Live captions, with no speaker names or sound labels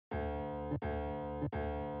What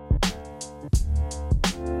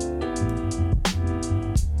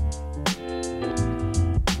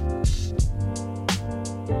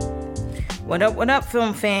up,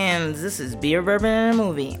 film fans? This is Beer, Bourbon, and a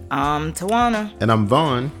Movie. I'm Tawana. And I'm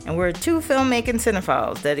Vaughn. And we're two filmmaking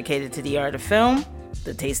cinephiles dedicated to the art of film,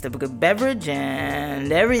 the taste of a good beverage,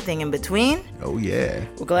 and everything in between. Oh, yeah.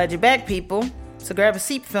 We're glad you're back, people. So grab a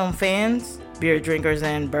seat, film fans, beer drinkers,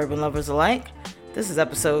 and bourbon lovers alike. This is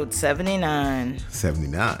episode 79.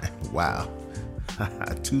 79. Wow.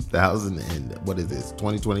 2000 and what is this?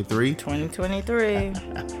 2023? 2023.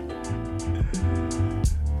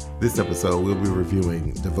 This episode, we'll be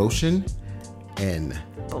reviewing Devotion and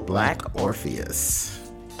Black Orpheus,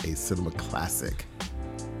 a cinema classic.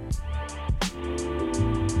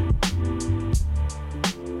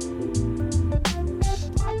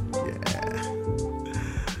 Yeah.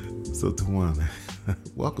 So, Tawana,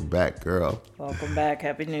 welcome back, girl. Welcome back.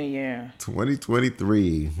 Happy New Year.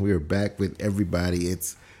 2023. We are back with everybody.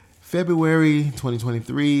 It's February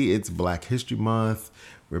 2023. It's Black History Month.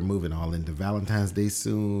 We're moving all into Valentine's Day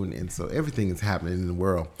soon, and so everything is happening in the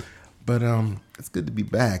world. But it's good to be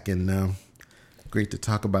back, and great to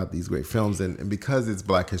talk about these great films. And because it's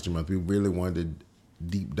Black History Month, we really wanted to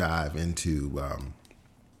deep dive into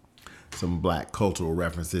some Black cultural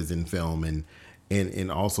references in film, and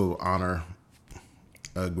also honor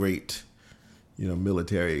a great,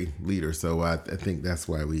 military leader. So I think that's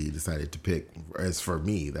why we decided to pick. As for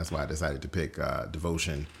me, that's why I decided to pick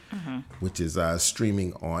Devotion, which is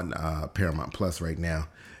streaming on Paramount Plus right now.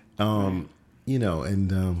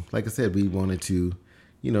 Like I said, we wanted to,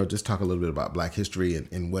 just talk a little bit about Black history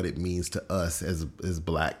and what it means to us as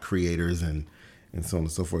Black creators and so on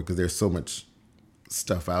and so forth. Because there's so much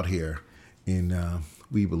stuff out here, and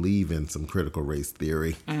we believe in some critical race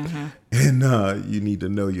theory, and you need to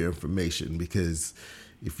know your information, because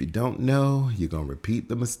if you don't know, you're going to repeat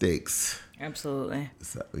the mistakes. Absolutely.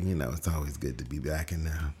 So, it's always good to be back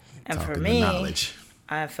and talking for me, the knowledge.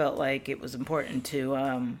 I felt like it was important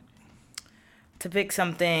to pick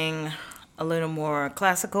something a little more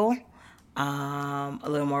classical, a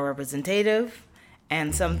little more representative,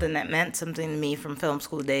 and something that meant something to me from film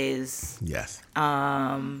school days. Yes.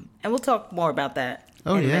 And we'll talk more about that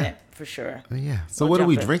in a minute, for sure. Oh, yeah. So what are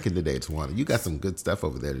we drinking today, Tawana? You got some good stuff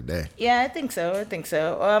over there today. Yeah, I think so.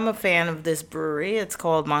 Well, I'm a fan of this brewery. It's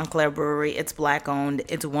called Montclair Brewery. It's Black owned.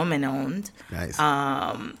 It's woman owned. Nice.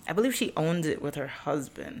 I believe she owns it with her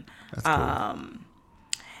husband. That's cool.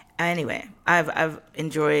 Anyway, I've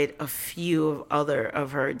enjoyed a few other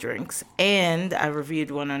of her drinks, and I reviewed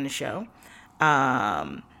one on the show.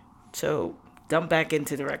 So dump back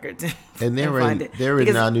into the records and they're in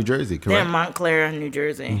New Jersey, correct? They're in Montclair, New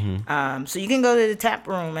Jersey. So you can go to the tap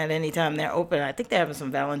room at any time. They're open. I think they're having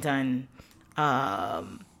some Valentine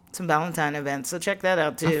events. So check that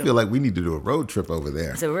out too. I feel like we need to do a road trip over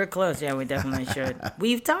there. So we're close. Yeah, we definitely should.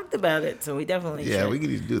 We've talked about it, so we definitely should. Yeah, we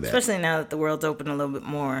need to do that. Especially now that the world's open a little bit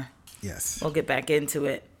more. Yes. We'll get back into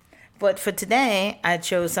it. But for today, I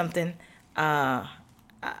chose something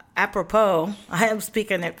apropos. I am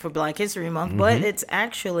speaking it for Black History Month, but it's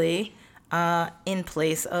actually in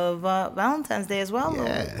place of Valentine's Day as well.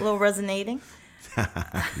 Yeah. A little resonating.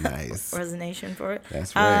 Nice. Resonation for it.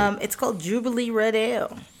 That's right. It's called Jubilee Red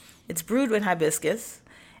Ale. It's brewed with hibiscus.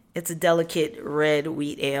 It's a delicate red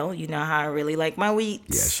wheat ale. You know how I really like my wheats.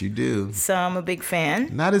 Yes, you do. So I'm a big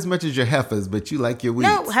fan. Not as much as your heifers, but you like your wheat.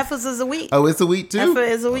 No, heifers is a wheat. Oh, it's a wheat too? Heifer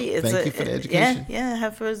is a wheat. Thank you for the education. Yeah,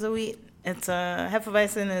 heifer is a wheat. It's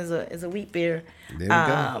Hefeweizen is a wheat beer. There we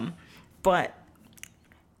go. But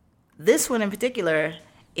this one in particular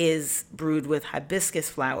is brewed with hibiscus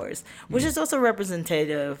flowers, which is also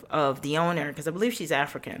representative of the owner, because I believe she's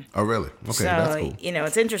African. Oh, really? Okay, so, that's cool.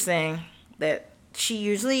 It's interesting that she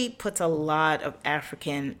usually puts a lot of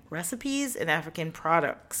African recipes and African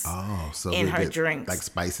products in her drinks. Like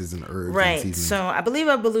spices and herbs. Right. And seasonings. So I believe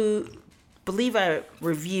I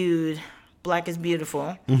reviewed Black is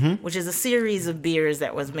Beautiful, which is a series of beers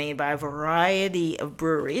that was made by a variety of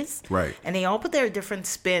breweries. Right. And they all put their different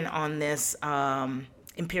spin on this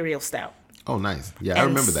Imperial Stout. Oh, nice. Yeah, I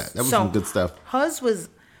remember that. That was some good stuff. Hers was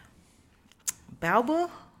Baoba,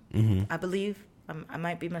 I believe. I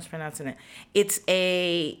might be mispronouncing it. It's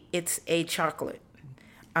a chocolate.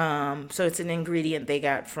 So it's an ingredient they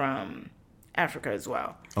got from Africa as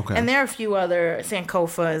well. Okay. And there are a few other.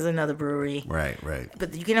 Sankofa is another brewery. Right.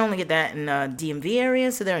 But you can only get that in the DMV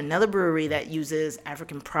area. So there's another brewery that uses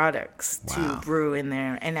African products to brew in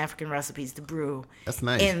there, and African recipes to brew. That's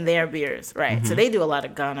nice. In their beers. Right. So they do a lot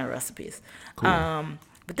of Ghana recipes. Cool.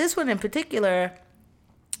 But this one in particular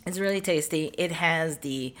is really tasty. It has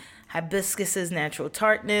the Hibiscus's natural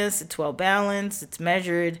tartness. It's well balanced. It's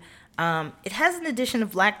measured. It has an addition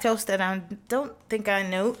of lactose that I don't think I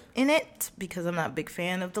note in it because I'm not a big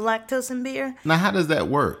fan of the lactose in beer. Now, how does that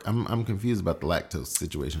work? I'm confused about the lactose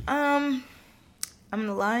situation. I'm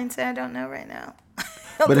gonna lie and say I don't know right now.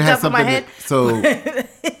 But it has something.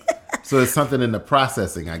 So it's something in the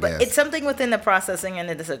processing, I guess. It's something within the processing, and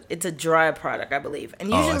it's a dry product, I believe. And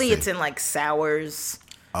usually it's in like sours.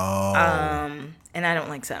 Oh. And I don't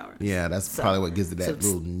like sours. Yeah, that's probably what gives it that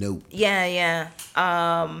little note. Yeah.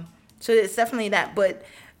 So it's definitely that. But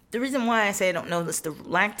the reason why I say I don't notice the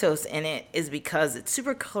lactose in it is because it's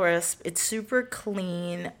super crisp. It's super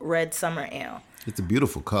clean red summer ale. It's a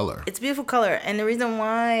beautiful color. It's a beautiful color. And the reason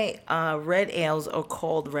why red ales are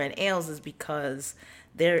called red ales is because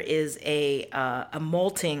there is a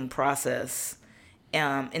malting process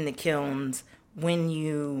in the kilns when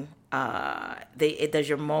you it does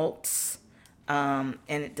your malts and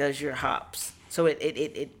it does your hops. So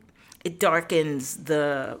it darkens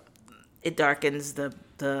the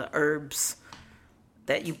herbs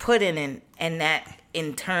that you put in, and that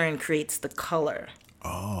in turn creates the color.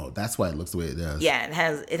 Oh, that's why it looks the way it does. Yeah,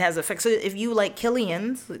 it has effects. So if you like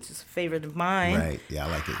Killian's, which is a favorite of mine, right? Yeah, I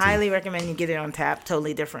like it. Highly recommend you get it on tap.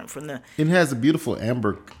 Totally different from the. It has a beautiful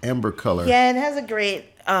amber color. Yeah, it has a great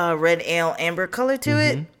red ale amber color to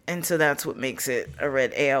it, and so that's what makes it a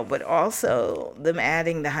red ale. But also, them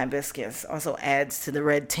adding the hibiscus also adds to the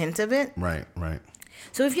red tint of it. Right.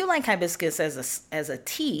 So if you like hibiscus as a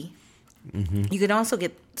tea, you can also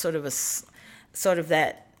get sort of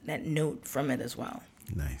that note from it as well.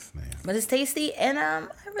 Nice. But it's tasty, and I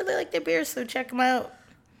really like their beers, so check them out.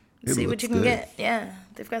 See what you can get. Yeah,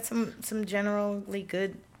 they've got some generally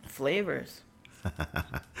good flavors. So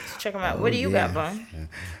check them out. What do you got, Vaughn?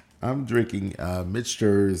 I'm drinking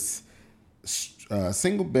Michener's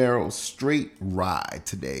single barrel straight rye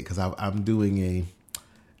today because I'm doing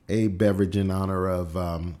a beverage in honor of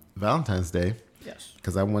Valentine's Day. Yes.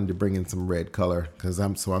 Because I wanted to bring in some red color because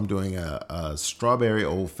I'm doing a strawberry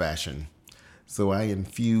old fashioned. So I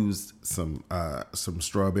infused some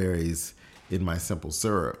strawberries in my simple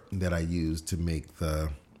syrup that I use to make the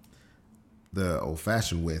old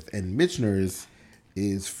fashioned with. And Michener's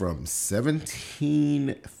is from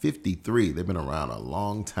 1753. They've been around a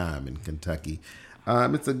long time in Kentucky.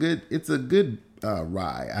 It's a good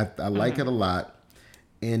rye. I like it a lot,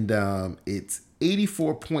 and it's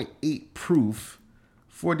 84.8 proof.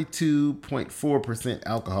 42.4%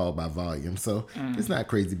 alcohol by volume. So it's not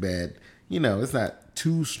crazy bad. It's not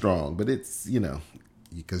too strong, but it's,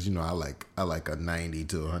 because, I like a 90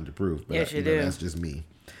 to 100 proof. But, yes, you do. That's just me.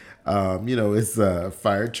 It's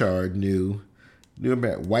fire charred, new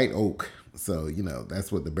white oak. So,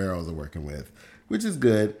 that's what the barrels are working with, which is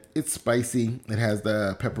good. It's spicy. It has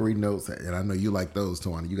the peppery notes. And I know you like those,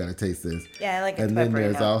 Tawana. You got to taste this. Yeah, I like it. And then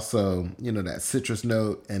there's also, that citrus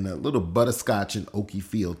note and a little butterscotch and oaky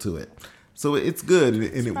feel to it. So it's good,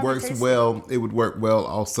 and it works well. It would work well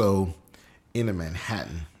also in a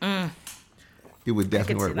Manhattan. It would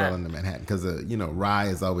definitely work well in the Manhattan because, rye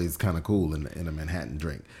is always kind of cool in a Manhattan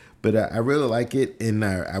drink. But I really like it, and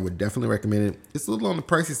I would definitely recommend it. It's a little on the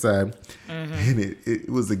pricey side, and it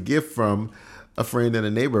was a gift from a friend and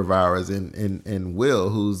a neighbor of ours, and Will,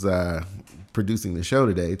 who's producing the show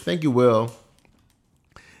today. Thank you, Will.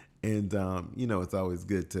 And it's always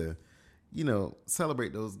good to,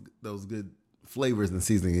 celebrate those good flavors and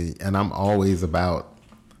seasoning. And I'm always about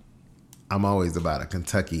a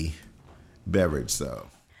Kentucky beverage. So,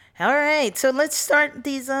 all right, so let's start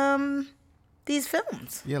these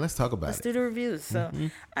films. Yeah, let's talk about Let's do the reviews. So,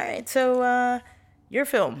 all right, so your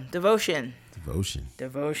film, Devotion,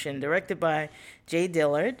 directed by Jay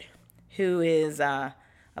Dillard, who is a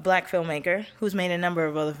black filmmaker who's made a number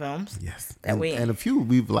of other films. Yes, and a few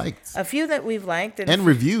we've liked. A few that we've liked. And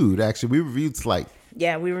reviewed, actually. We reviewed Slight.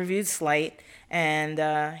 Yeah, we reviewed Slight. And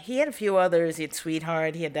he had a few others. He had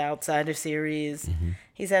Sweetheart. He had the Outsider series.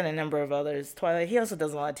 He's had a number of others. Twilight. He also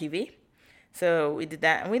does a lot of TV. So we did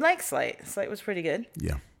that. And we liked Slight. Slight was pretty good.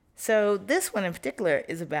 Yeah. So this one in particular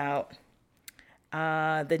is about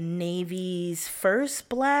the Navy's first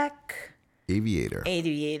black aviator.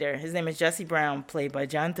 His name is Jesse Brown, played by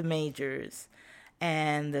Jonathan Majors.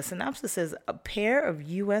 And the synopsis says, a pair of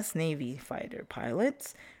U.S. Navy fighter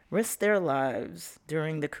pilots risk their lives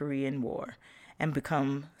during the Korean War and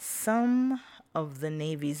become some of the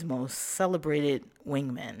Navy's most celebrated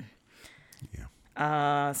wingmen.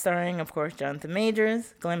 Yeah. Starring, of course, Jonathan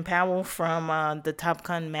Majors, Glenn Powell from the Top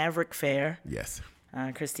Gun Maverick Fair. Yes.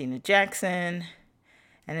 Christina Jackson,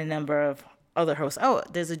 and a number of other hosts. Oh,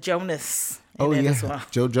 there's a Jonas in it as well.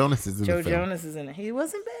 Joe Jonas is in the film. Joe Jonas is in it. He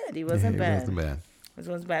wasn't bad. He wasn't bad. This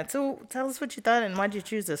was bad. So tell us what you thought and why'd you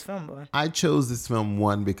choose this film, boy? I chose this film,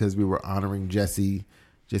 one, because we were honoring Jesse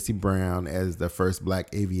Brown as the first black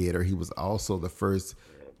aviator. He was also the first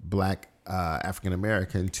black African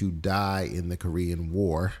American to die in the Korean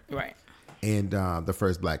War. Right. And the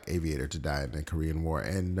first black aviator to die in the Korean War.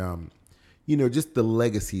 And, just the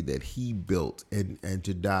legacy that he built and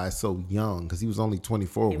to die so young, because he was only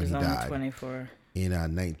 24 when he died. He was only 24. In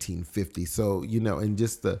 1950. So, and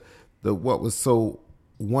just the what was so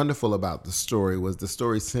wonderful about the story was the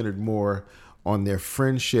story centered more on their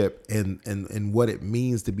friendship and what it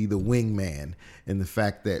means to be the wingman, and the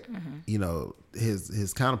fact that,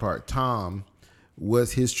 his counterpart, Tom,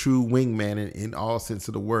 was his true wingman in all sense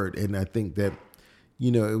of the word. And I think that,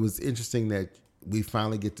 it was interesting that we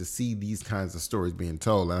finally get to see these kinds of stories being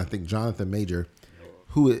told. And I think Jonathan Major,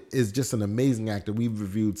 who is just an amazing actor. We've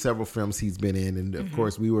reviewed several films he's been in. And of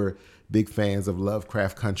course, we were big fans of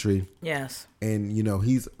Lovecraft Country. Yes. And,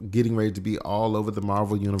 he's getting ready to be all over the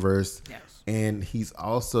Marvel Universe. Yes. And he's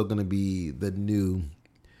also going to be the new,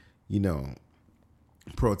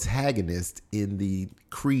 protagonist in the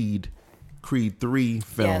Creed 3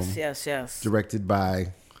 film. Yes. Directed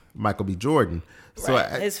by Michael B. Jordan. So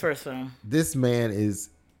right. His first film. This man he's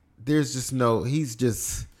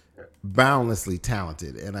just boundlessly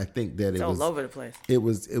talented, and I think that it's all over the place. It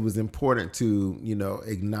was important to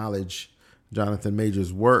acknowledge Jonathan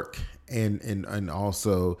Major's work, and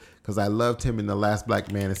also because I loved him in The Last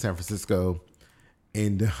Black Man in San Francisco,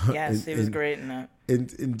 and yes, he was great in that,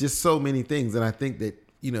 and just so many things. And I think that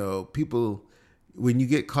people, when you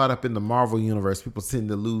get caught up in the Marvel universe, people tend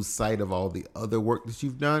to lose sight of all the other work that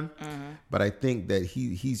you've done. But I think that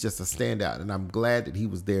he's just a standout, and I'm glad that he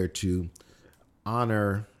was there to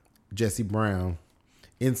honor Jesse Brown,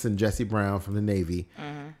 Ensign Jesse Brown from the Navy,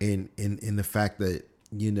 in the fact that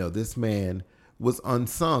this man was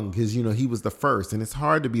unsung, because he was the first, and it's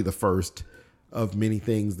hard to be the first of many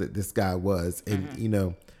things that this guy was,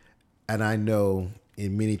 and and I know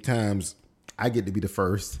in many times I get to be the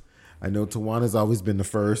first. I know Tawana's always been the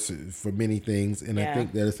first for many things, and I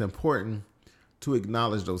think that it's important to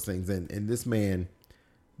acknowledge those things. And this man,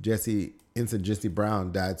 Ensign Jesse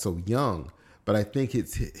Brown, died so young. But I think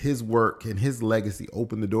it's his work and his legacy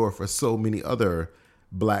opened the door for so many other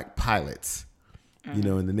black pilots, in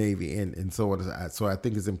the Navy and so on. So I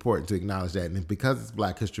think it's important to acknowledge that. And because it's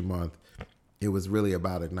Black History Month, it was really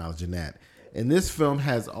about acknowledging that. And this film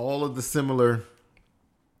has all of the similar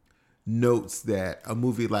notes that a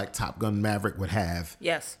movie like Top Gun Maverick would have.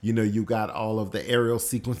 Yes. You got all of the aerial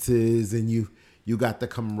sequences, and you got the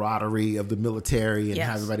camaraderie of the military and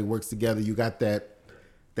how everybody works together. You got that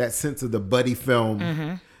sense of the buddy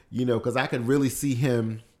film, because I could really see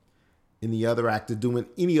him in the other actor doing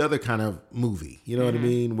any other kind of movie, what I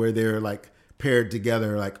mean? Where they're like paired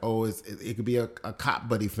together, like, it could be a cop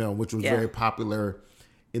buddy film, which was very popular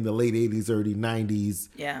in the late 80s, early 90s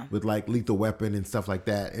with like Lethal Weapon and stuff like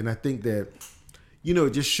that. And I think that,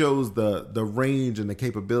 it just shows the range and the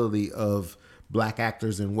capability of black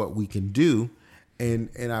actors and what we can do. And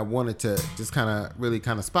I wanted to just really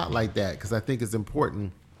spotlight that, because I think it's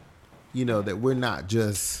important, that we're not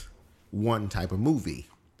just one type of movie,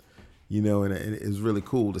 and it was really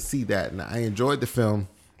cool to see that. And I enjoyed the film.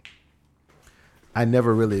 I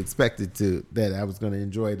never really expected that I was going to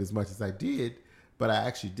enjoy it as much as I did, but I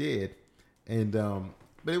actually did. And,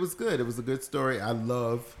 but it was good. It was a good story. I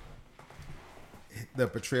love the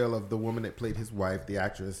portrayal of the woman that played his wife, the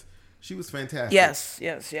actress. She was fantastic. Yes.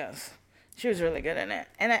 She was really good in it.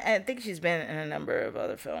 And I think she's been in a number of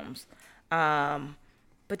other films.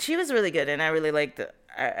 But she was really good, and I really liked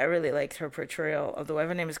her portrayal of the wife.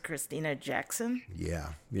 Her name is Christina Jackson.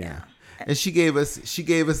 Yeah. And she gave us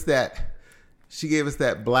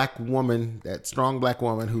that black woman, that strong black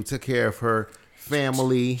woman who took care of her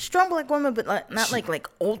family. Strong black woman, but not like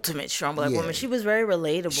ultimate strong black woman. She was very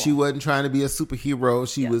relatable. She wasn't trying to be a superhero.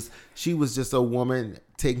 She was just a woman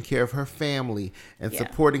taking care of her family and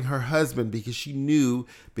supporting her husband, because she knew,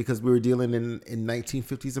 because we were dealing in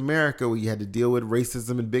 1950s America, where you had to deal with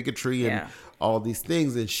racism and bigotry and all these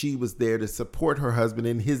things, and she was there to support her husband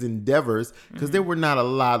in his endeavors, because there were not a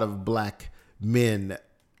lot of black men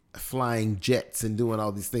flying jets and doing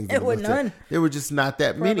all these things. There were none. There were just not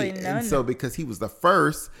that Probably many. none. And so because he was the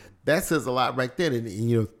first, that says a lot right there.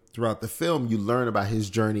 And throughout the film, you learn about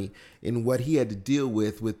his journey and what he had to deal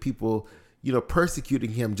with people,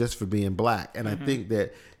 persecuting him just for being black. And I think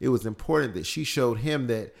that it was important that she showed him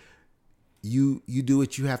that you do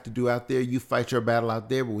what you have to do out there. You fight your battle out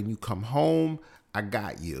there, but when you come home, I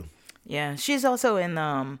got you. Yeah. She's also in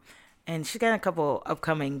and she's got a couple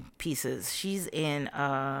upcoming pieces. She's in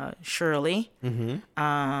Shirley,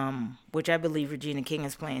 which I believe Regina King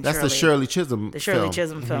is playing. That's Shirley. the Shirley Chisholm. The Shirley film.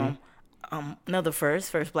 Chisholm film. Another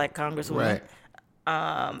first black congresswoman.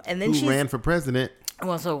 Right. And then Who ran for president?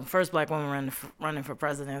 Well, so first black woman running for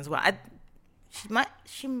president as well. She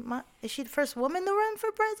might. Is she the first woman to run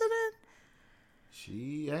for president?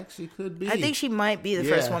 She actually could be. I think she might be the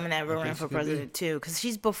first woman to ever run for president too, because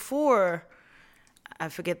she's before. I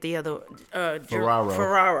forget the other.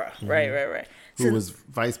 Ferrara. Right. Who was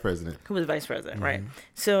vice president? Right.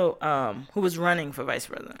 So, who was running for vice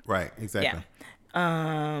president? Right. Exactly.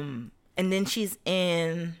 Yeah. And then she's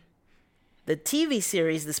in the TV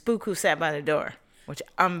series "The Spook Who Sat by the Door," which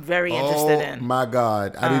I'm very interested in. Oh my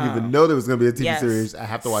God! I didn't even know there was going to be a TV yes. series. I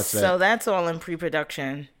have to watch that. So that's all in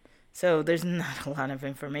pre-production. So there's not a lot of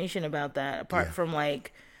information about that apart from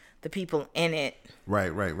like the people in it.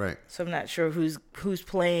 Right. So I'm not sure who's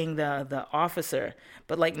playing the officer,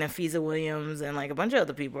 but like Nafisa Williams and like a bunch of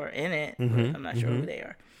other people are in it. I'm not sure who they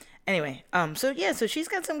are. Anyway, so she's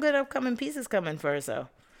got some good upcoming pieces coming for herself.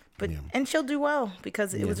 But and she'll do well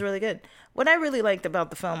because it was really good. What I really liked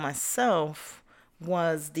about the film myself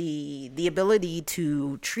was the ability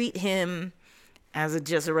to treat him as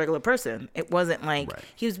just a regular person. It wasn't like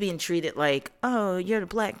he was being treated like, oh, you're the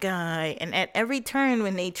black guy. And at every turn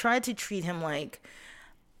when they tried to treat him like,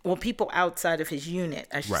 well, people outside of his unit,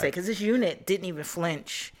 I should say, because his unit didn't even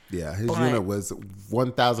flinch. Yeah, his unit was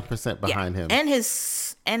 1,000% behind him. And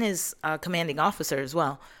his commanding officer as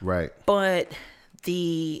well. Right. But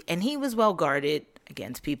and he was well guarded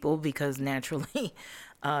against people because naturally,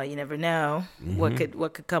 you never know what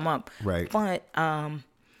could come up. Right. But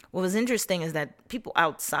what was interesting is that people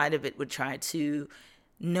outside of it would try to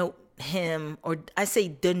note him, or I say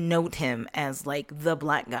denote him as like the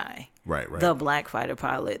black guy. Right. The black fighter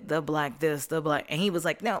pilot, the black this, the black, and he was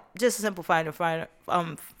like, no, just a simple fighter pilot,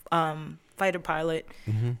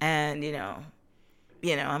 and you know,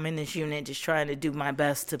 I'm in this unit just trying to do my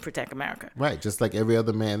best to protect America. Right, just like every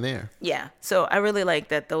other man there. Yeah, so I really like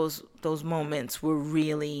that those moments were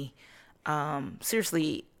really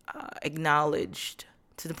seriously acknowledged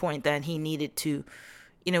to the point that he needed to,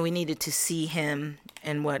 we needed to see him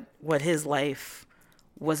and what his life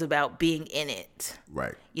was about being in it.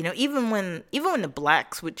 Right. Even when the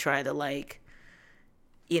blacks would try to like,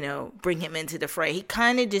 bring him into the fray, he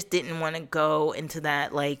kind of just didn't want to go into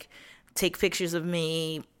that, like, take pictures of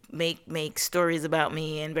me, make stories about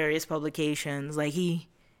me in various publications. Like he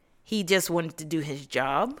just wanted to do his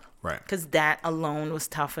job. Right. Because that alone was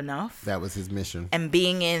tough enough. That was his mission. And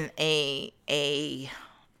being in a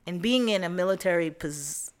military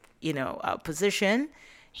position,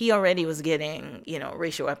 he already was getting,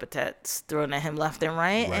 racial epithets thrown at him left and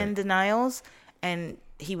right and denials. And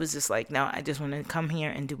he was just like, no, I just want to come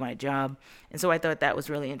here and do my job. And so I thought that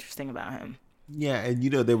was really interesting about him. Yeah, and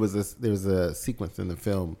there was a sequence in the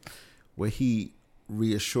film where he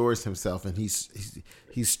reassures himself and he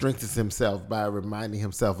strengthens himself by reminding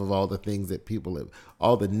himself of all the things that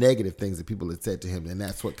all the negative things that people had said to him, and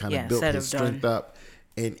that's what kind of built his strength up.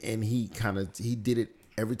 And he did it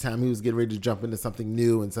every time he was getting ready to jump into something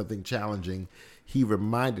new and something challenging. He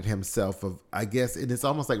reminded himself of, I guess, and it's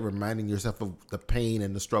almost like reminding yourself of the pain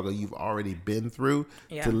and the struggle you've already been through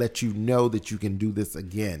to let you know that you can do this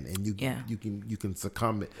again, and you can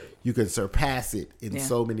succumb it, you can surpass it in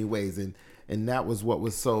so many ways, and that was what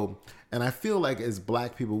was so. And I feel like as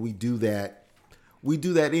black people, we do that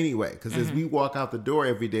anyway, because as we walk out the door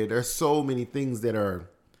every day, there's so many things that are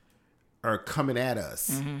coming at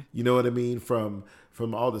us. You know what I mean? From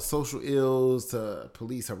all the social ills to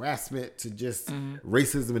police harassment to just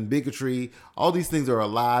racism and bigotry. All these things are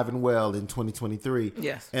alive and well in 2023.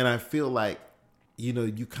 Yes. And I feel like,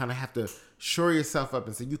 you kind of have to shore yourself up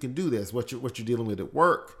and say, you can do this, what you're dealing with at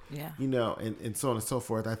work. Yeah. And so on and so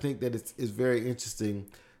forth. I think that it's very interesting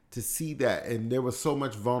to see that. And there was so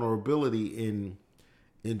much vulnerability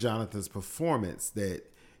in Jonathan's performance that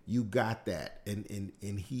you got that. And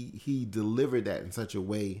he delivered that in such a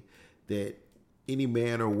way that any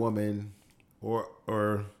man or woman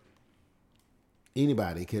or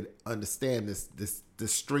anybody could understand this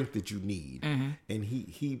strength that you need. And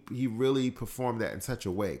he really performed that in such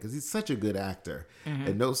a way because he's such a good actor.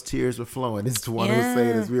 And those tears were flowing. This is one who was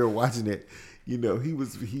saying as we were watching it, he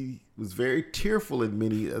was very tearful in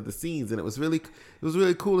many of the scenes, and it was really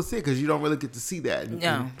cool to see because you don't really get to see that.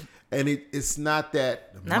 And it's not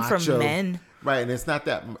that not macho, from men, right? And it's not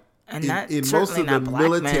that And not in certainly most of not the black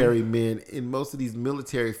military men. in most of these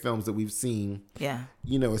military films that we've seen, Yeah.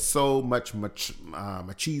 it's so much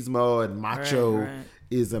machismo and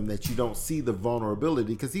machoism that you don't see the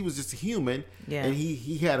vulnerability, because he was just a human, and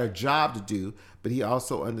he had a job to do, but he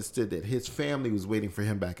also understood that his family was waiting for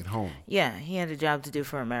him back at home. Yeah, he had a job to do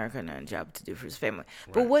for America and a job to do for his family.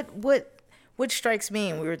 Right. But what strikes me,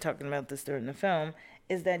 and we were talking about this during the film,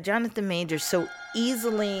 is that Jonathan Majors so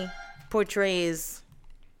easily portrays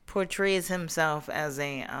himself as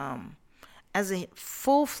a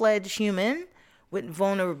full-fledged human with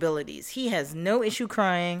vulnerabilities. He has no issue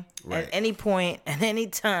crying at any point, at any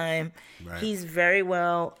time. Right. He's very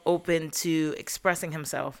well open to expressing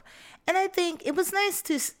himself. And I think it was nice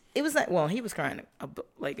to... It was like, well, he was crying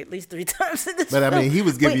like at least 3 times in this film. But I mean, he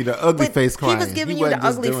was giving you the ugly face crying. He was giving you the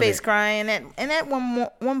ugly face crying. And at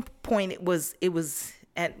one point, it was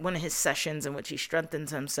at one of his sessions in which he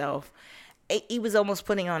strengthens himself. He was almost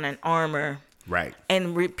putting on an armor. Right.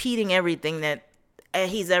 And repeating everything that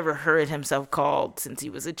he's ever heard himself called since he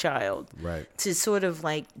was a child. Right. To sort of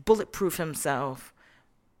like bulletproof himself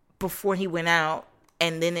before he went out.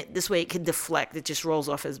 And then this way it could deflect. It just rolls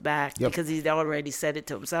off his back because he's already said it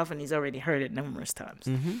to himself and he's already heard it numerous times.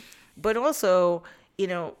 Mm-hmm. But also,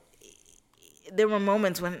 there were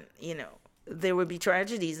moments when, there would be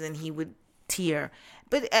tragedies and he would tear.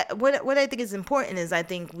 But what I think is important is I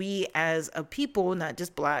think we as a people, not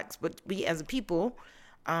just blacks, but we as a people,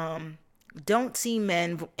 don't see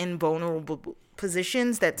men in vulnerable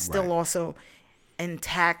positions that still also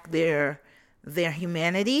intact their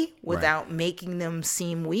humanity without making them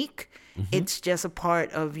seem weak. Mm-hmm. It's just a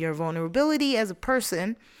part of your vulnerability as a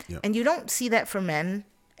person. Yep. And you don't see that for men.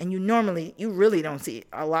 And you really don't see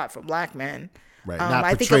a lot for black men. Right. Not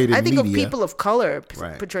portrayed in media. I think of people of color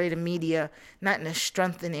portrayed in media, not in a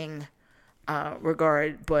strengthening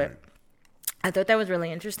regard. But I thought that was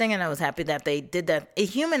really interesting. And I was happy that they did that. It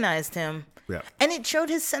humanized him. Yeah. And it showed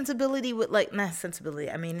his sensibility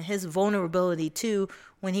his vulnerability too.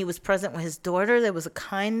 When he was present with his daughter, there was a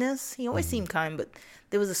kindness. He always seemed kind, but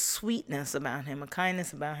there was a sweetness about him, a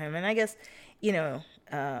kindness about him. And I guess, the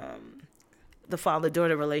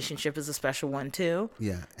father-daughter relationship is a special one too.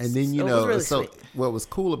 Yeah. And then, what was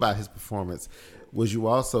cool about his performance was you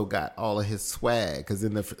also got all of his swag, because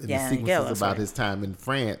in the sequences about his time in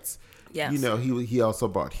France, yes. He also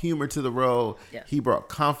brought humor to the role. Yes. He brought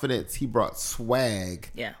confidence. He brought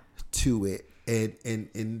swag to it.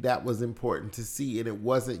 And that was important to see. And it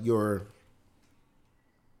was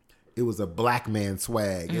a black man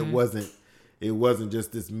swag. Mm-hmm. It wasn't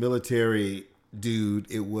just this military dude.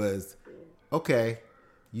 It was, okay,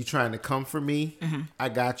 you trying to come for me? Mm-hmm. I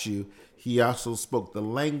got you. He also spoke the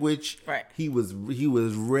language. Right. He was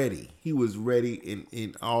ready. He was ready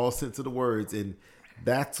in all sense of the words. And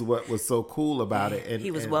that's what was so cool about it. And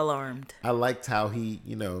he was well armed. I liked how he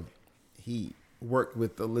worked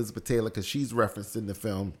with Elizabeth Taylor, because she's referenced in the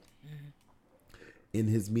film in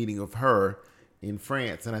his meeting of her in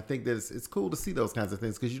France. And I think that it's cool to see those kinds of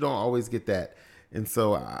things, because you don't always get that. And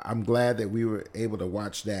so I'm glad that we were able to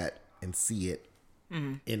watch that and see it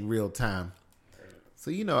in real time. So,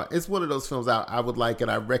 it's one of those films I would like, and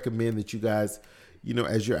I recommend that you guys,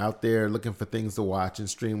 as you're out there looking for things to watch and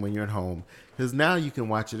stream when you're at home, because now you can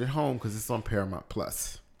watch it at home because it's on Paramount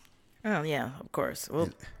Plus. Oh yeah, of course. Well,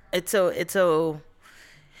 it's so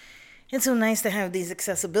nice to have these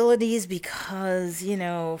accessibilities, because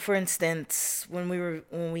for instance, when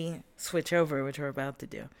we switch over, which we're about to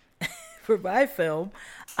do for my film,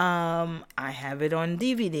 I have it on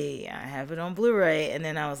DVD, I have it on Blu-ray, and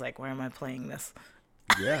then I was like, where am I playing this?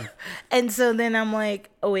 Yeah. And so then I'm like,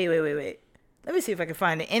 oh wait, let me see if I can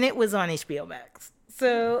find it, and it was on HBO Max.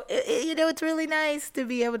 So, it's really nice to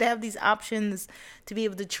be able to have these options to be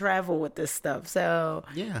able to travel with this stuff. So,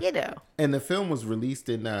 yeah. And the film was released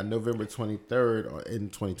in November 23rd in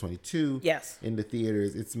 2022. Yes. In the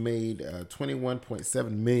theaters. It's made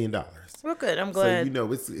 $21.7 million. Well, good. I'm glad.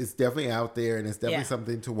 So, it's definitely out there, and it's definitely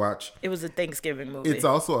something to watch. It was a Thanksgiving movie. It's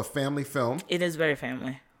also a family film. It is very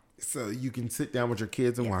family. So, you can sit down with your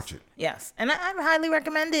kids and watch it. Yes. And I highly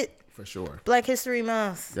recommend it. For sure. Black History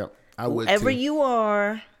Month. Yep. I would too.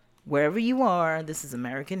 Wherever you are, this is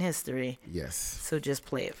American history. Yes. So just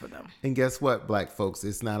play it for them. And guess what, black folks?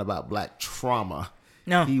 It's not about black trauma.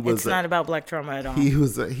 No, it's not about black trauma at all. He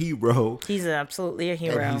was a hero. He's absolutely a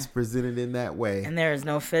hero. And he's presented in that way. And there is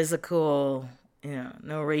no physical,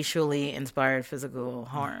 no racially inspired physical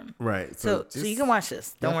harm. Right. So you can watch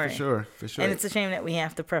this. Don't worry. For sure. And it's a shame that we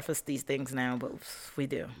have to preface these things now, but we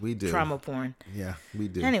do. We do. Trauma porn. Yeah, we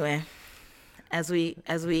do. Anyway. As we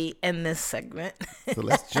end this segment. So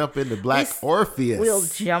let's jump into Black Orpheus. We'll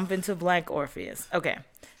jump into Black Orpheus. Okay.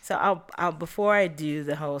 So I'll before I do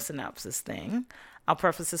the whole synopsis thing, I'll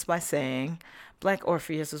preface this by saying Black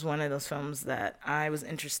Orpheus is one of those films that I was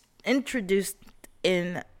introduced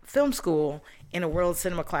in film school in a world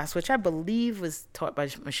cinema class, which I believe was taught by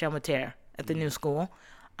Michelle Mater at the New School.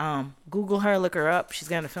 Google her, look her up. She's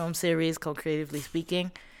got a film series called Creatively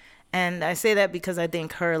Speaking. And I say that because I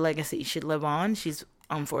think her legacy should live on. She's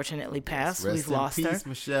unfortunately passed. Rest We've in lost peace, her.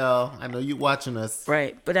 Michelle. I know you watching us.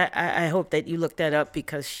 Right. But I hope that you look that up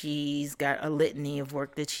because she's got a litany of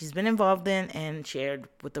work that she's been involved in and shared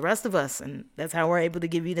with the rest of us. And that's how we're able to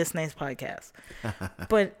give you this nice podcast.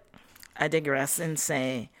 But I digress and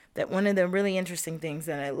say that one of the really interesting things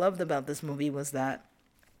that I loved about this movie was that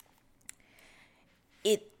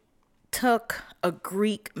it took a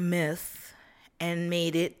Greek myth and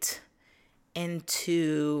made it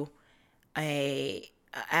into a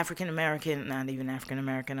African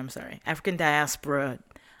diaspora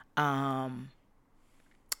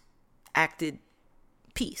acted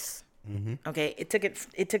piece. Mm-hmm. Okay, it took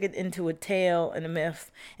it into a tale and a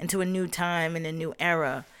myth, into a new time and a new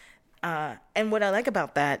era. And what I like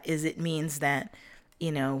about that is it means that,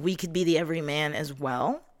 we could be the everyman as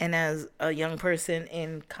well. And as a young person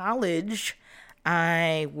in college,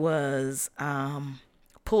 I was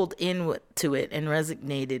pulled into it and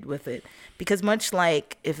resonated with it because much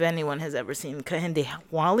like if anyone has ever seen Kehinde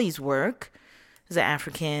Wiley's work, as an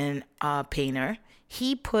African painter,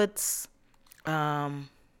 he puts Black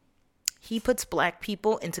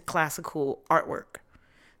people into classical artwork.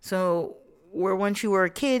 So where once you were a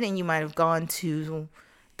kid and you might have gone to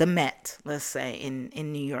the Met, let's say, in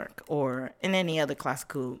New York or in any other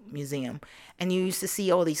classical museum, and you used to see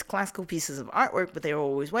all these classical pieces of artwork, but they were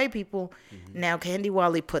always white people. Mm-hmm. Now Kehinde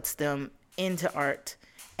Wiley puts them into art,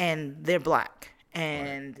 and they're Black,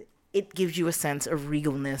 and it gives you a sense of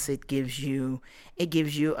regalness. It gives you a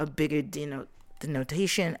bigger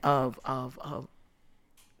denotation of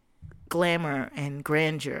glamour and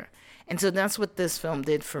grandeur, and so that's what this film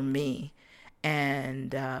did for me.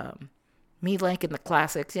 And me liking the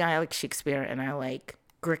classics, I like Shakespeare and I like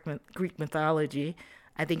Greek mythology.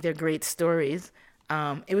 I think they're great stories.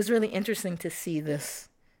 It was really interesting to see this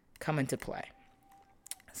come into play.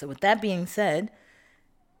 So with that being said,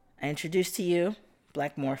 I introduce to you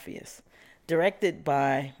Black Morpheus, directed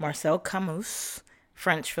by Marcel Camus,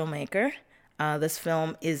 French filmmaker. This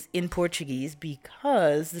film is in Portuguese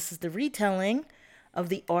because this is the retelling of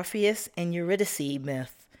the Orpheus and Eurydice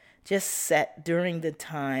myth, just set during the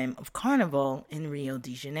time of Carnival in Rio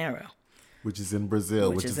de Janeiro. Which is in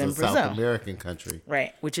Brazil, which is a South American country.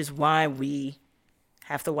 Right, which is why we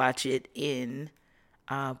have to watch it in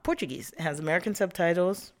Portuguese. It has American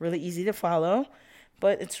subtitles, really easy to follow,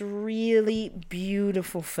 but it's a really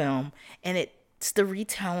beautiful film. And it's the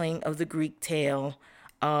retelling of the Greek tale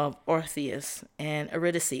of Orpheus and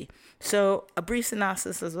Eurydice. So a brief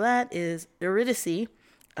synopsis of that is Eurydice is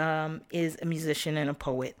a musician and a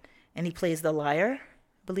poet, and he plays the lyre.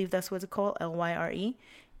 I believe that's what it's called, Lyre.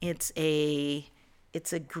 It's a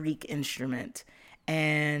Greek instrument,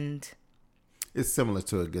 and it's similar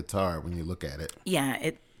to a guitar when you look at it. Yeah,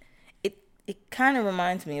 it kind of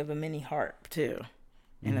reminds me of a mini harp too,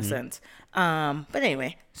 in a sense. But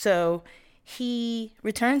anyway, so he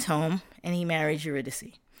returns home and he marries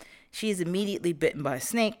Eurydice. She is immediately bitten by a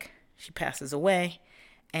snake. She passes away,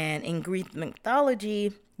 and in Greek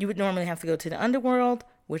mythology, you would normally have to go to the underworld,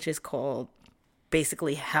 which is called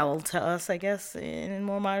basically hell to us, I guess, in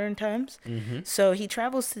more modern times. Mm-hmm. So he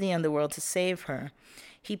travels to the underworld to save her.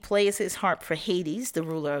 He plays his harp for Hades, the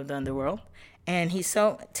ruler of the underworld, and he's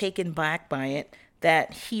so taken back by it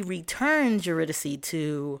that he returns Eurydice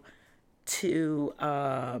to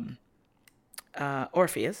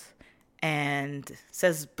Orpheus and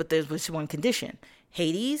says, but there's just one condition.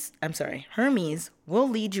 Hermes will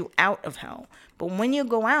lead you out of hell. But when you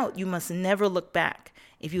go out, you must never look back.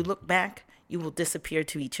 If you look back, you will disappear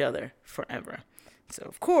to each other forever. So,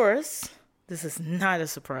 of course, this is not a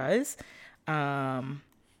surprise.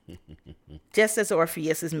 Just as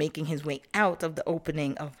Orpheus is making his way out of the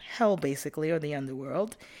opening of hell, basically, or the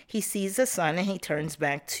underworld, he sees the sun and he turns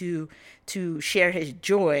back to share his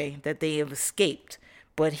joy that they have escaped.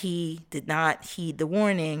 But he did not heed the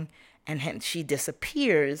warning, and hence she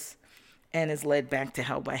disappears and is led back to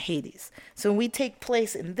hell by Hades. So we take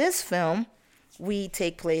place in this film. We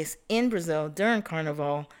take place in Brazil during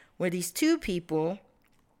Carnival, where these two people,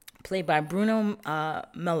 played by Bruno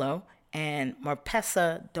Melo and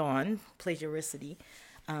Marpessa Dawn, plays Eurydice,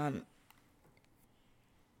 and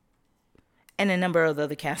a number of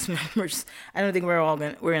other cast members. I don't think we're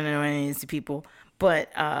gonna know any of these people,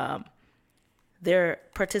 but they're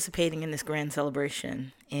participating in this grand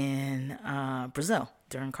celebration in Brazil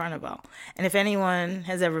during Carnival. And if anyone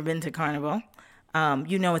has ever been to Carnival,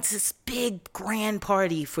 you know, it's this big grand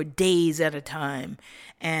party for days at a time.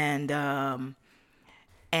 And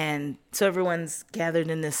so everyone's gathered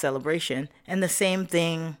in this celebration, and the same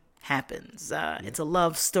thing happens. It's a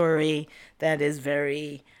love story that is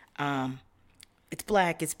very, it's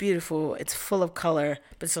black, it's beautiful, it's full of color,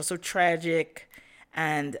 but it's also tragic.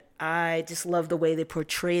 And I just love the way they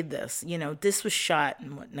portrayed this. You know, this was shot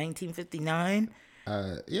in what, 1959?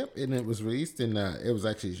 Yep, and it was released in, it was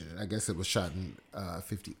actually, I guess it was shot in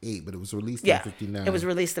 58, but it was released in 59. It was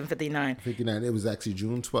released in 59. 59, it was actually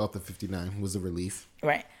June 12th of 59 was the release.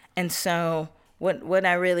 Right. And so what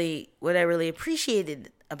I really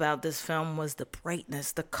appreciated about this film was the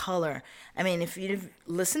brightness, the color. I mean, if you've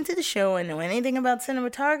listened to the show and know anything about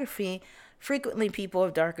cinematography, frequently people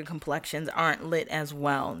of darker complexions aren't lit as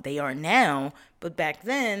well. They are now, but back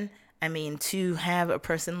then, I mean, to have a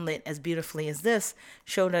person lit as beautifully as this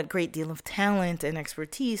showed a great deal of talent and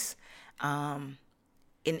expertise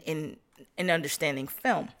in understanding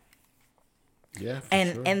film. Yeah,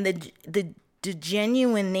 and the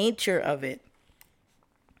genuine nature of it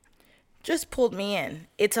just pulled me in.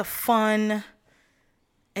 It's a fun,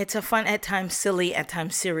 at times silly, at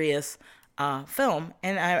times serious film,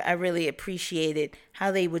 and I really appreciated how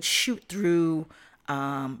they would shoot through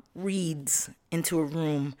reeds into a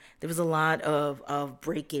room. There was a lot of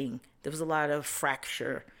breaking. There was a lot of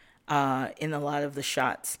fracture in a lot of the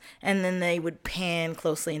shots. And then they would pan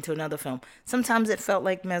closely into another film. Sometimes it felt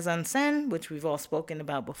like mise en scène, which we've all spoken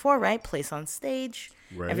about before, right? Place on stage.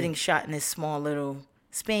 Right. Everything's shot in this small little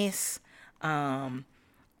space. And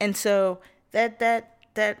so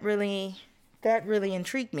that really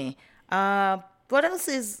intrigued me. What else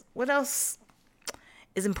is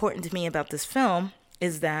important to me about this film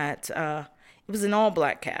is that it was an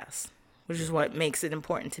all-black cast, which is what makes it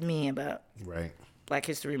important to me about Black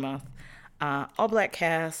History Month. All-black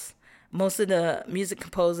cast. Most of the music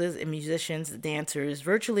composers and musicians, the dancers,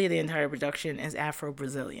 virtually the entire production is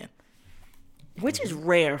Afro-Brazilian, which is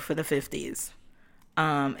rare for the 50s.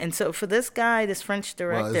 And so for this guy, this French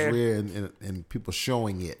director... Well, it's rare in people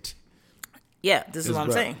showing it. Yeah, this is what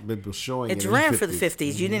I'm saying. People showing it's rare for the 50s.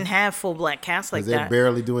 Mm-hmm. You didn't have full black cast like that. They're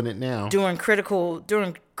barely doing it now. Doing critical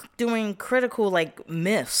like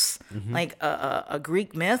myths, mm-hmm. like a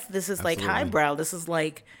Greek myth. This is Absolutely. Like highbrow. This is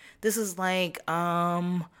like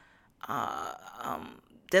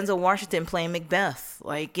Denzel Washington playing Macbeth.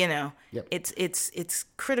 Like, you know, yep. It's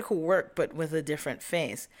critical work, but with a different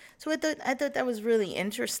face. So I thought that was really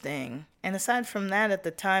interesting. And aside from that, at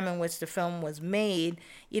the time in which the film was made,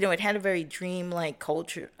 you know, it had a very dreamlike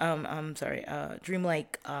culture.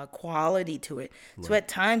 Dreamlike quality to it. Right. So at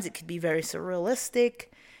times it could be very surrealistic,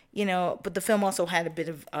 you know. But the film also had a bit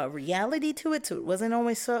of reality to it, so it wasn't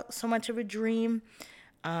always so much of a dream.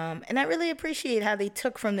 And I really appreciate how they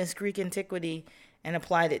took from this Greek antiquity and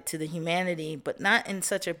applied it to the humanity, but not in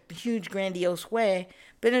such a huge, grandiose way,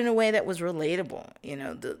 but in a way that was relatable. You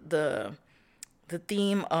know, the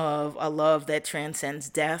theme of a love that transcends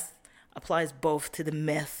death applies both to the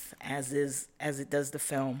myth as it does the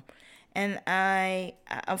film. And I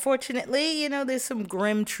unfortunately, you know, there's some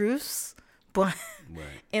grim truths, but right.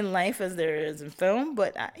 in life as there is in film.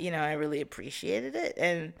 But I really appreciated it,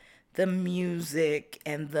 and the music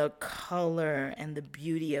and the color and the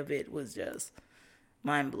beauty of it was just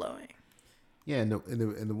mind-blowing. Yeah, and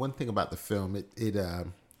the one thing about the film, it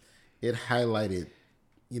highlighted,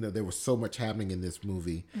 you know, there was so much happening in this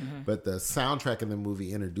movie, mm-hmm. but the soundtrack in the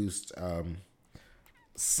movie introduced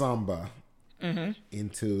samba mm-hmm.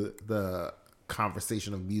 into the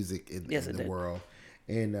conversation of music in the world.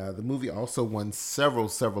 And the movie also won several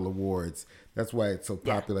awards. That's why it's so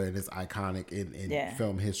popular and it's iconic in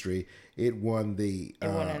film history. It won the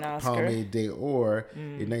Palme d'Or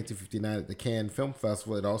in 1959 at the Cannes Film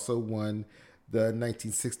Festival. It also won the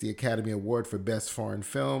 1960 Academy Award for Best Foreign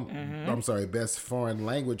Film. Mm-hmm. I'm sorry, Best Foreign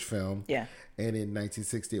Language Film. Yeah. And in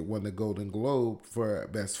 1960, it won the Golden Globe for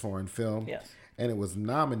Best Foreign Film. Yes. And it was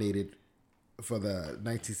nominated for the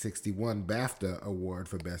 1961 BAFTA Award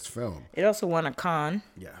for Best Film. It also won a Cannes.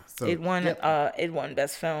 Yeah, so it won. It won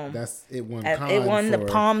Best Film. It won. Cannes it won the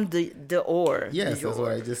Palme d'Or. Yes, that's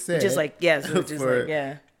what I just said. Just like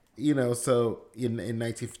You know, so in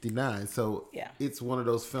 1959, so it's one of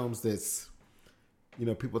those films that's, you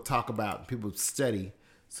know, people talk about, people study.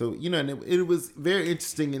 So, you know, and it was very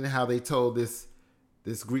interesting in how they told this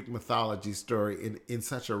Greek mythology story in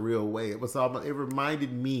such a real way. It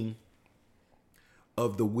reminded me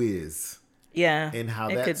of The Wiz. Yeah. And how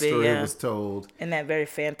that story was told. In that very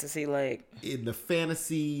fantasy, like. In the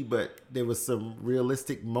fantasy, but there was some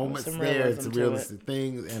realistic moments there and some realistic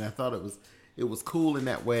things. And I thought it was cool in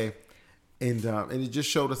that way, and it just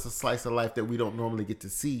showed us a slice of life that we don't normally get to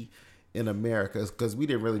see in America, because we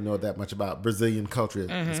didn't really know that much about Brazilian culture,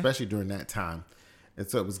 especially during that time. And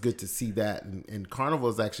so it was good to see that. And Carnival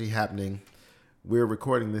is actually happening. We're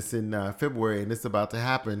recording this in February, and it's about to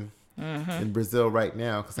happen in Brazil right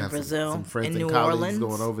now, because I have some friends and colleagues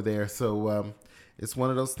going over there. So it's one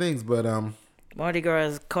of those things. But Mardi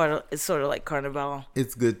Gras is sort of like Carnival.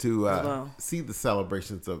 It's good to see the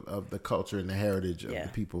celebrations of the culture and the heritage of the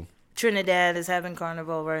people. Trinidad is having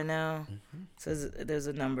Carnival right now. So there's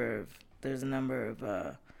a number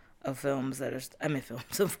of films that are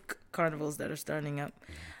of carnivals that are starting up.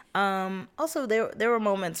 Also, there were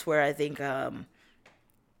moments where I think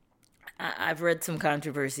I've read some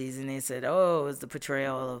controversies, and they said, "Oh, is the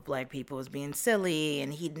portrayal of black people as being silly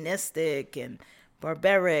and hedonistic and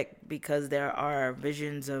barbaric," because there are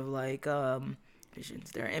visions of there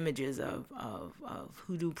are images of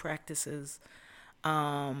hoodoo practices.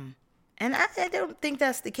 And I don't think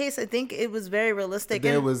that's the case. I think it was very realistic.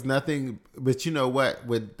 There was nothing, but you know what?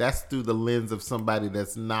 That's through the lens of somebody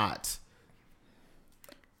that's not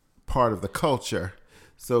part of the culture.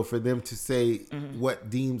 So for them to say what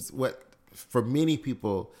for many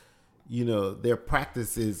people, their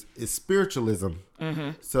practice is spiritualism.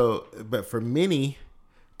 So, but for many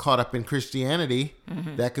caught up in Christianity,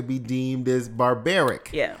 that could be deemed as barbaric.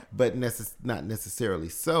 Yeah. But not necessarily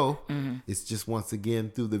so. It's just, once again,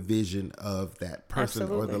 through the vision of that person.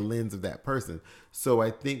 Absolutely. Or the lens of that person. So I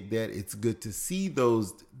think that it's good to see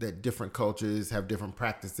that different cultures have different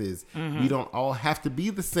practices. We don't all have to be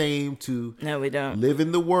the same to we don't live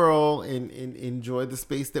in the world and enjoy the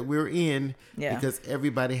space that we're in. Yeah. Because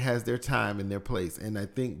everybody has their time and their place. And I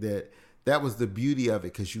think that was the beauty of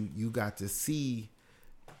it, because you got to see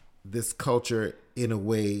this culture in a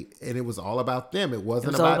way, and it was all about them. It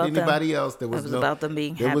wasn't about anybody else. It was about them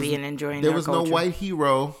being happy and enjoying their culture. There was no white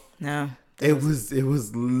hero. No. It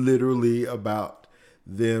was literally about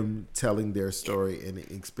them telling their story and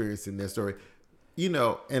experiencing their story. And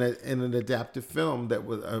an adaptive film that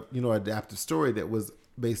was adaptive story that was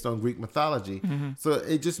based on Greek mythology. So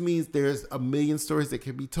it just means there's a million stories that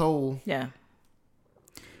can be told. Yeah.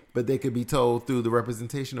 But they could be told through the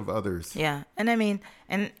representation of others. Yeah. And I mean,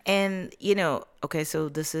 and okay, so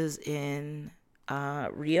this is in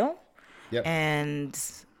Rio. Yep. And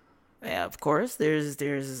yeah, of course,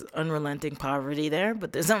 there's unrelenting poverty there,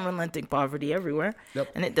 but there's unrelenting poverty everywhere.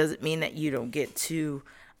 Yep. And it doesn't mean that you don't get to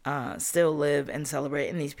still live and celebrate,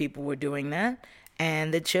 and these people were doing that.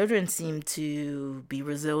 And the children seem to be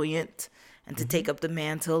resilient and to take up the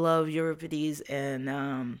mantle of Eurydice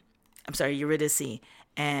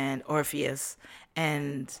and Orpheus,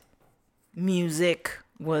 and music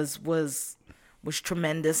was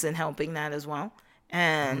tremendous in helping that as well.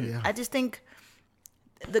 And I just think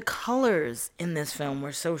the colors in this film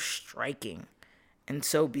were so striking and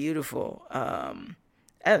so beautiful. I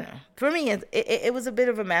don't know. For me, it was a bit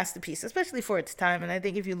of a masterpiece, especially for its time. And I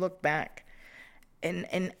think if you look back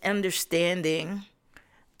and understanding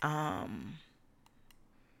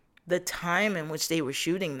the time in which they were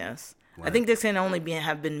shooting this, right. I think this can only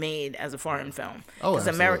have been made as a foreign film. Because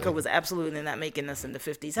America was absolutely not making this in the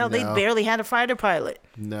 50s. Hell, they barely had a fighter pilot.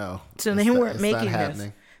 No. So they weren't making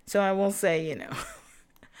this. So I will say,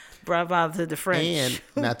 bravo to the French. And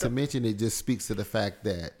not to mention, it just speaks to the fact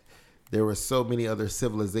that there were so many other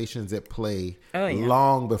civilizations at play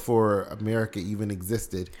long before America even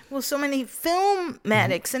existed. Well, so many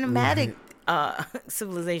cinematic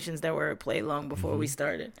civilizations that were at play long before we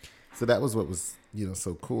started. So that was what was,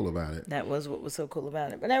 so cool about it. That was what was so cool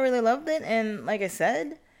about it. But I really loved it. And like I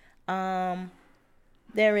said,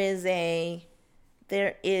 there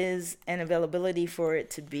is an availability for it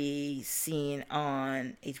to be seen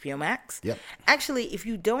on HBO Max. Yep. Actually, if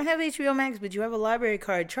you don't have HBO Max, but you have a library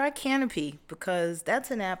card, try Canopy, because that's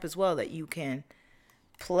an app as well that you can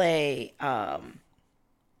play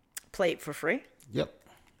it for free. Yep.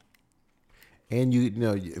 And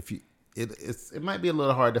it might be a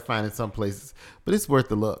little hard to find in some places, but it's worth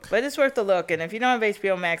the look. And if you don't have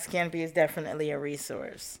HBO Max, Canopy is definitely a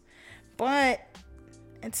resource. But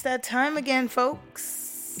it's that time again,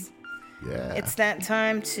 folks. Yeah. It's that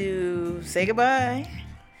time to say goodbye.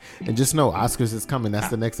 And just know, Oscars is coming. That's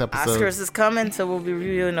the next episode. Oscars is coming, so we'll be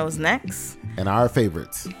reviewing those next. And our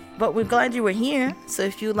favorites. But we're glad you were here. So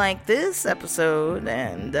if you like this episode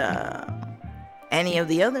and any of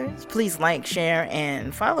the others, please like, share,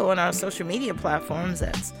 and follow on our social media platforms.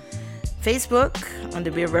 That's Facebook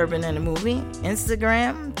under Beer, Bourbon, and a Movie,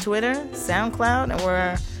 Instagram, Twitter, SoundCloud, and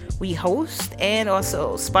where we host, and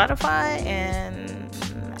also Spotify and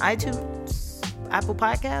iTunes. Apple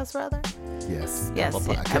Podcasts, rather. Yes. Yes, Apple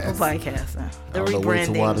Podcasts. Apple Podcasts. The I don't know where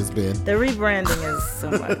Tawada's been. The rebranding is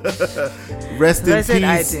so much. Rest in I said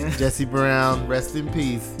peace, iTunes. Jesse Brown. Rest in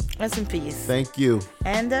peace. Rest in peace. Thank you.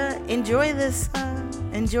 And enjoy this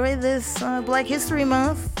Black History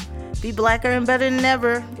Month. Be blacker and better than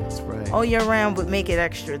ever. That's right. All year round, but make it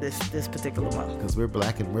extra this particular month. Because we're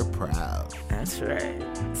black and we're proud. That's right.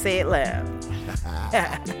 Say it loud.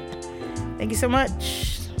 Thank you so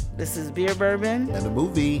much. This is Beer Bourbon And a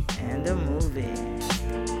movie. and a movie.